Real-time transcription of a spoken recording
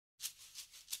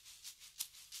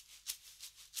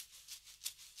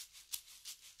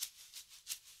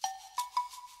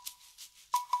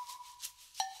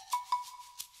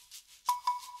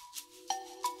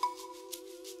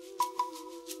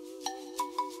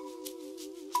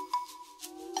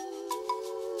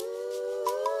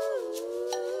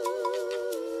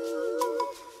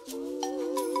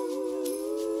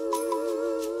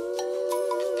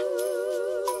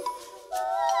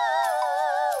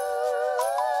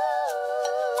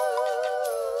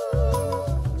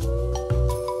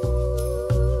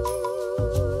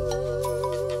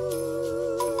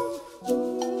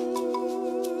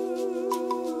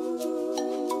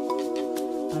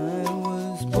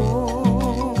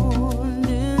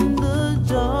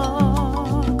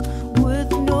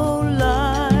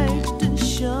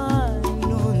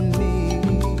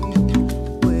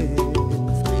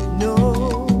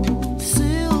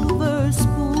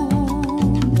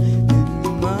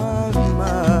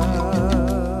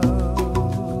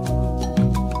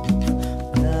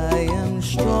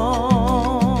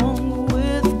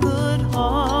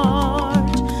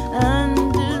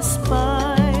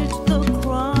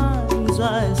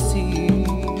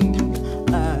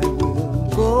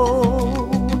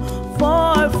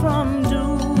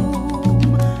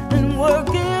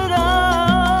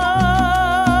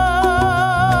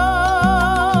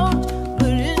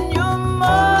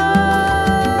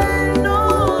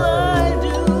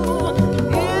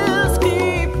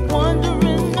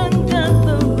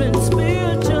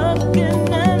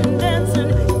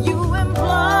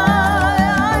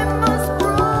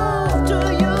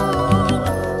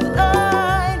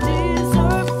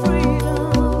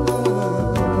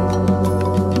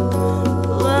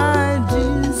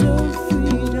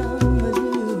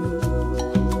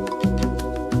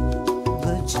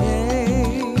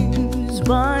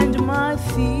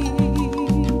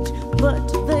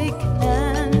they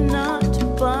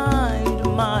cannot bind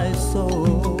my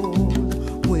soul,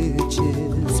 which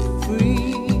is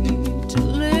free to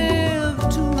live,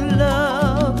 to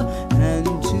love, and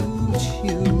to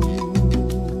choose.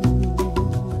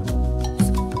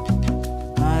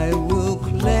 I will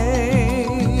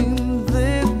claim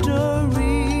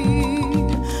victory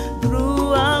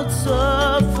throughout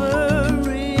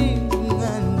suffering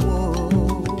and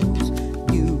woes.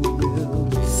 You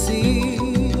will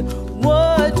see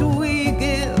what we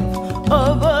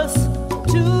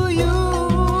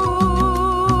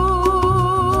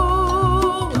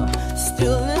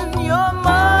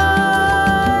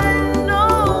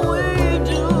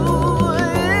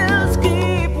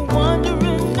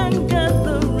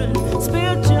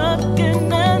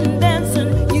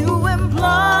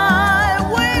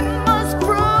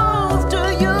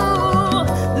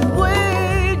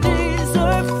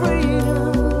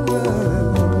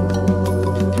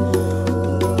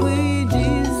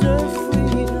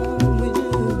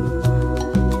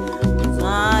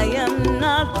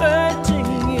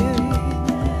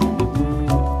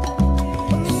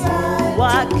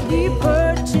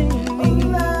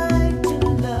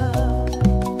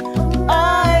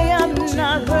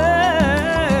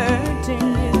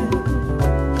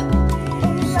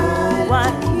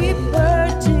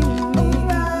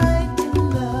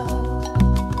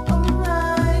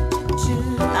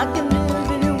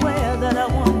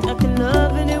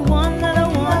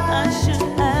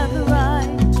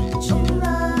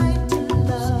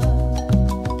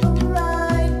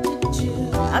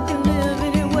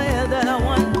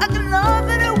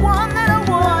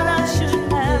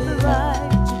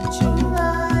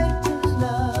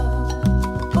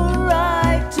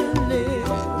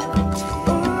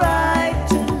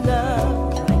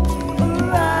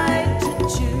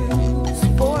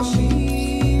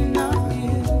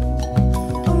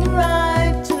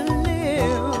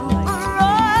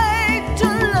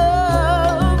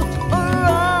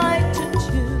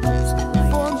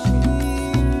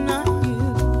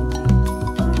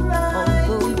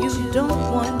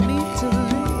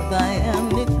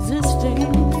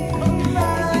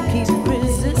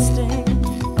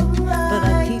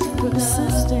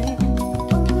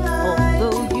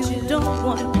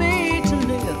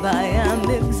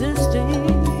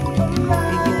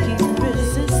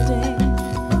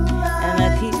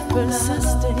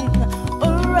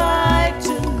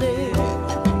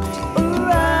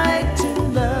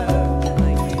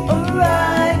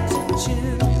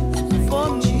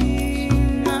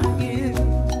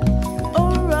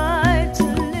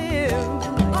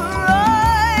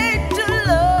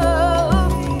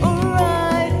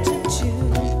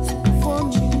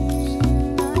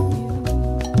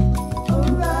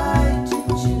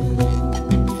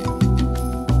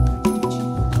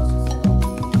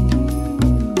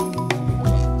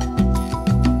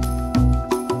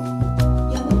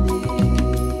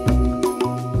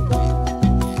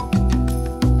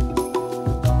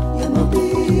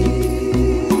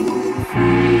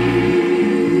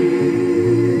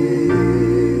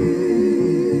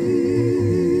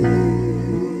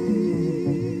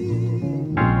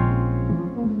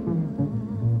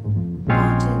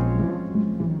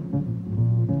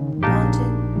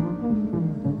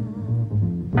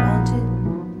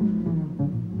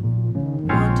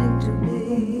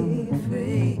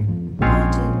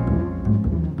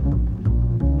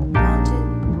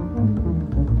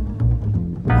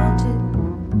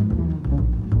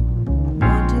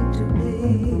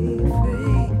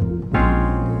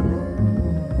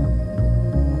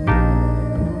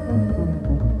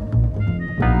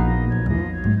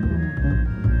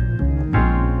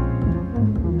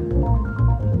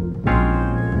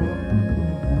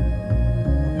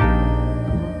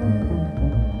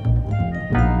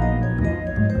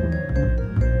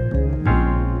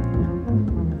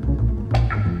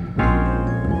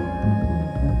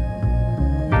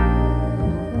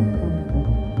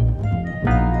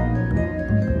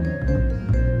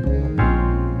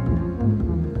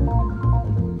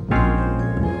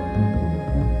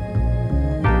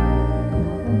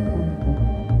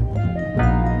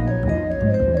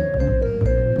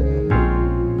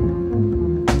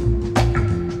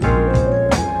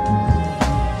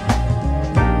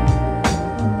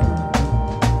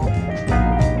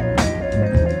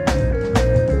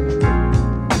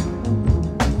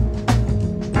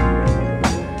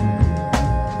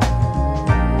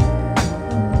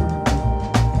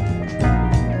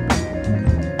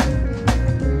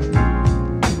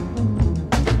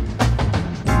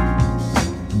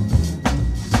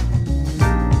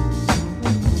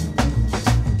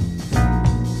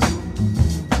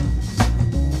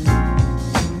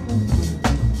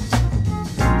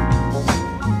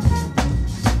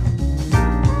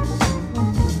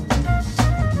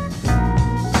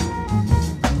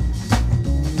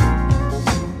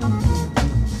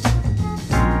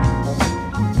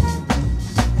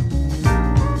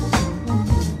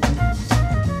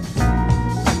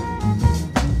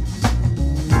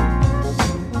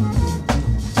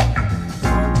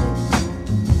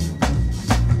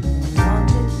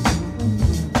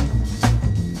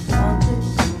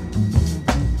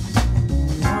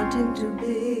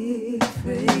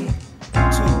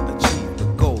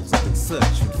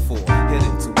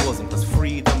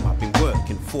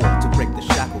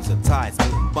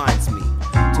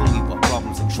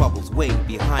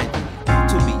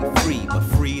free, but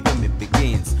freedom it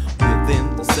begins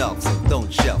within the self, so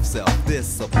don't shelf self. This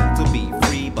supposed to be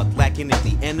free, but lacking in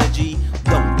the energy.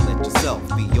 Don't let yourself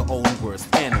be your own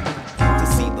worst enemy. To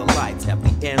see the lights have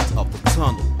the end of the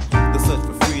tunnel. The search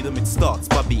for freedom, it starts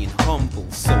by being humble.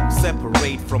 So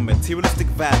separate from materialistic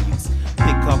values.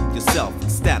 Pick up yourself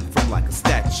and stand firm like a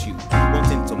statue.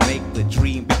 Wanting to make the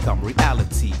dream become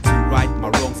reality. To right my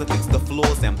wrongs and fix the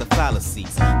flaws and the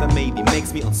fallacies. That maybe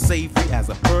makes me unsavory as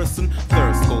a person.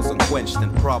 Thirst goes unquenched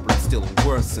and problems still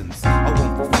worsens. I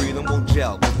want for freedom, won't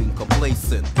gel with being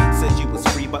complacent. Said you was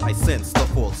free, but I sensed a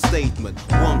false statement.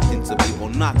 Wanting to be or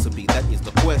not to be, that is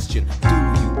the question.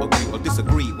 Do you agree or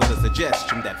disagree with a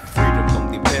suggestion that freedom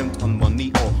don't depend on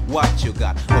money or what you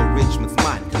got? A rich man's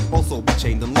mind can also be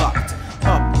chained and locked.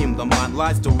 Up in the mind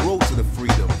lies the road to the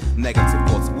freedom. Negative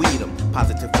thoughts weed them,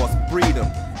 positive thoughts breed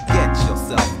them. Get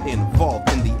yourself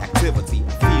involved in the activity.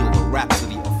 Feel the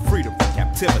rhapsody of freedom from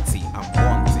captivity. I'm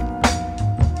wanting.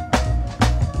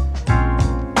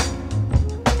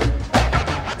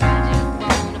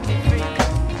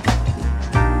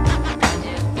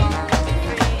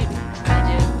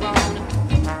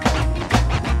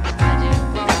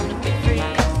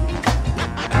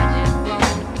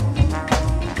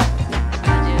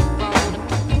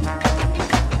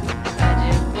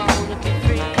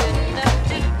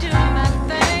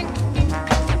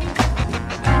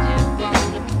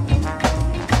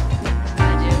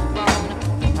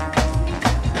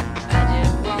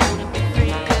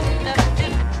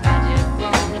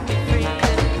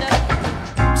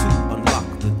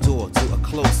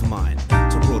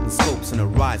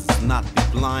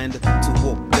 To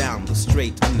walk down the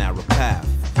straight and narrow path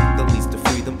that leads to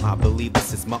freedom. I believe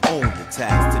this is my only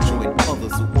task. To join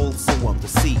others who also want to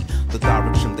see the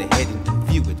direction they're heading and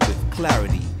view it with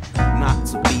clarity. Not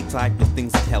to be tied with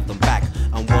things that held them back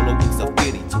and wallow in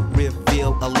self-pity. To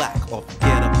reveal a lack of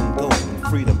get up and go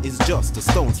when freedom is just a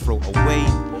stone's throw away.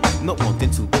 Not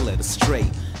wanting to be led astray.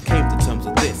 Came to terms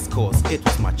with this cause it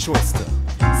was my choice to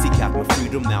seek out my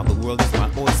freedom. Now the world is my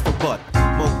oyster, but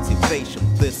motivation,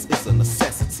 this is a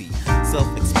necessity.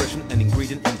 Self-expression, an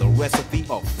ingredient in the recipe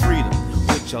of freedom,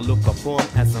 which I look upon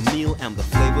as a meal, and the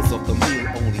flavors of the meal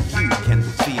only you can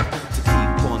reveal. To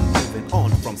keep on moving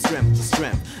on from strength to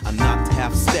strength, and not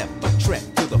half step but trek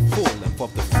to the full length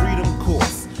of the freedom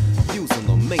course. Using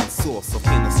the main source of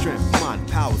inner strength, mind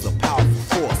power's a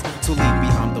powerful force. To leave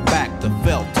behind the back that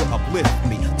fell, to uplift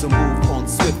me, to move on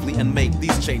swiftly and make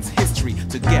these chains history.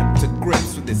 To get to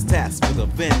grips with this task with a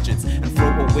vengeance, and throw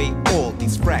away all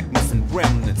these fragments and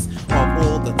remnants of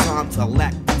all the times I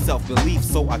lacked in self-belief.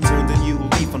 So I turned a new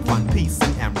leaf and found peace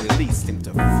and am released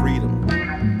into freedom.